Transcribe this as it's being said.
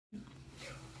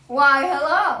Why,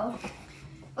 hello!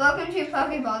 Welcome to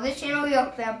Pokeball. This channel we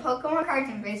open up Pokemon cards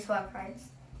and baseball cards.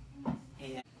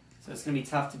 Yeah. So it's going to be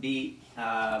tough to beat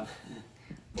what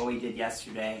we did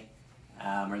yesterday,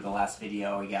 or the last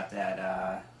video. We got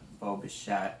that Bo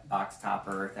Bichette box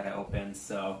topper that I opened,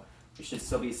 so there should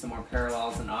still be some more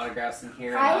parallels and autographs in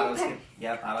here. I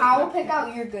will pick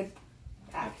out your good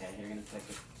packs. Okay, you're going to pick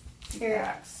two Here.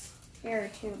 packs. Here are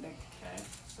two big. Okay,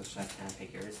 so should I kind of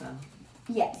pick yours then?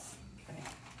 Yes. Okay.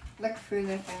 Look through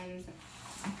the things.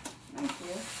 Thank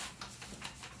you.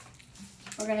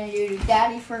 We're going to do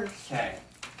Daddy first. Okay.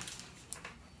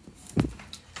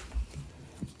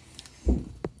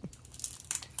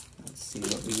 Let's see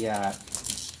what we got.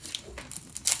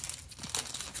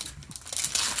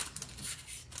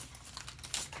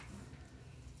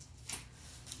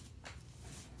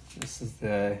 This is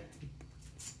the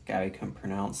guy who couldn't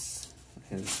pronounce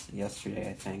his yesterday,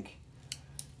 I think.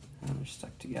 They're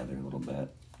stuck together a little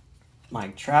bit.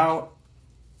 Mike Trout.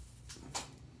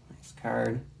 Nice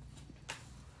card.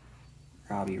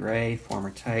 Robbie Ray,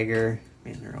 former Tiger.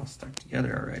 Man, they're all stuck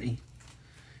together already.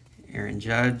 Aaron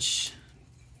Judge.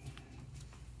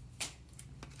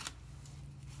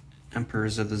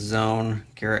 Emperors of the Zone,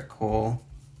 Garrett Cole.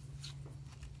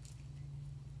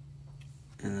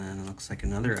 And then it looks like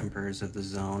another Emperors of the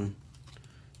Zone,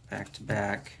 back to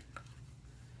back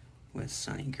with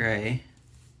Sonny Gray.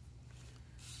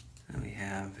 And we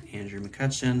have Andrew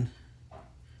McCutcheon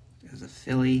as a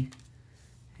Philly,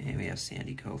 and we have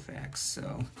Sandy Koufax.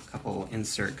 So a couple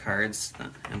insert cards, the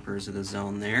Emperors of the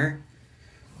Zone there.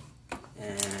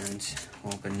 And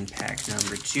open pack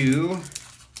number 2.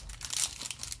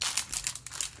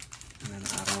 And then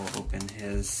Otto will open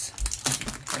his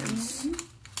cards.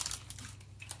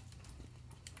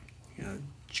 You know,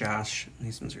 Josh,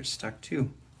 these ones are stuck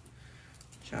too.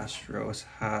 Josh Rose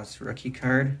Haas rookie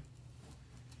card.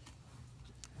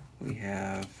 We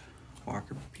have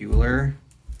Walker Buehler.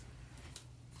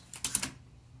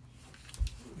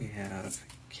 We have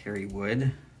Kerry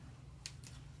Wood.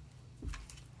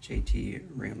 JT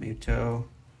Realmuto.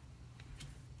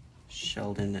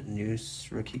 Sheldon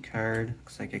Noose rookie card.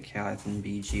 Looks like a Calathon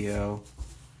BGO.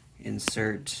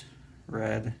 Insert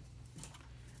red.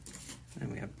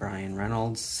 And we have Brian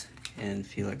Reynolds and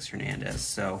Felix Hernandez.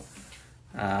 So,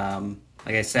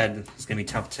 like I said, it's gonna be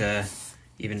tough to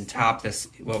even top this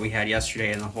what we had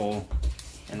yesterday in the whole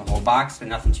box, but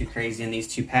nothing too crazy in these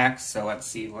two packs. So let's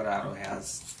see what Otto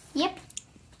has. Yep.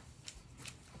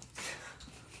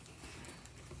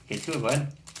 Get to it, bud.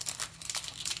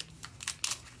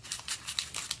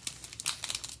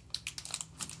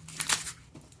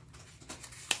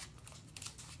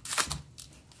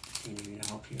 You need me to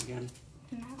help you again?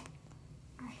 No.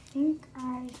 I think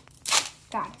I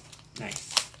got it. Nice.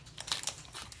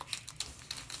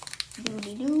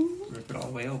 Doody-doo. Rip it all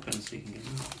the way open so you can get it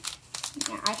out.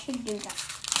 Yeah, I should do that.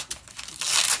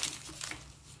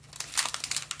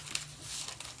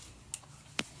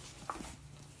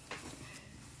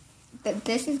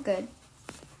 This is good.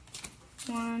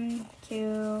 1,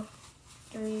 2,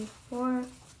 3, 4.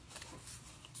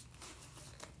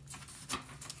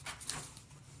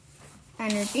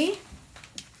 Energy.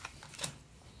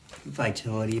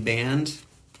 Vitality Band.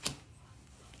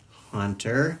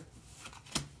 Hunter.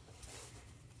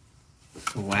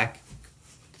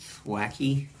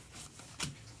 Wacky.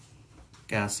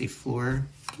 Gossifleur.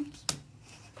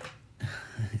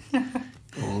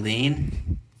 Goldeen.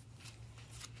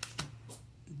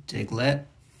 Diglett.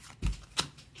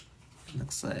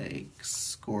 Looks like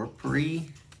Scorpri.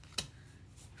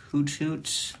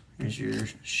 Hoot. There's your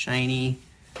shiny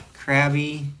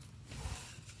Krabby.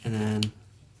 And then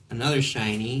another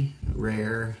shiny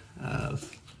rare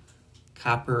of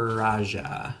Copper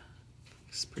Raja.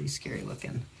 It's pretty scary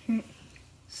looking.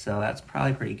 So that's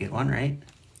probably a pretty good one, right?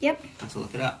 Yep. Let's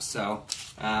look it up. So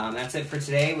that's it for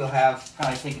today. We'll have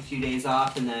probably take a few days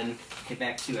off and then get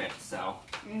back to it. So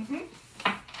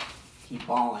keep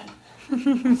balling.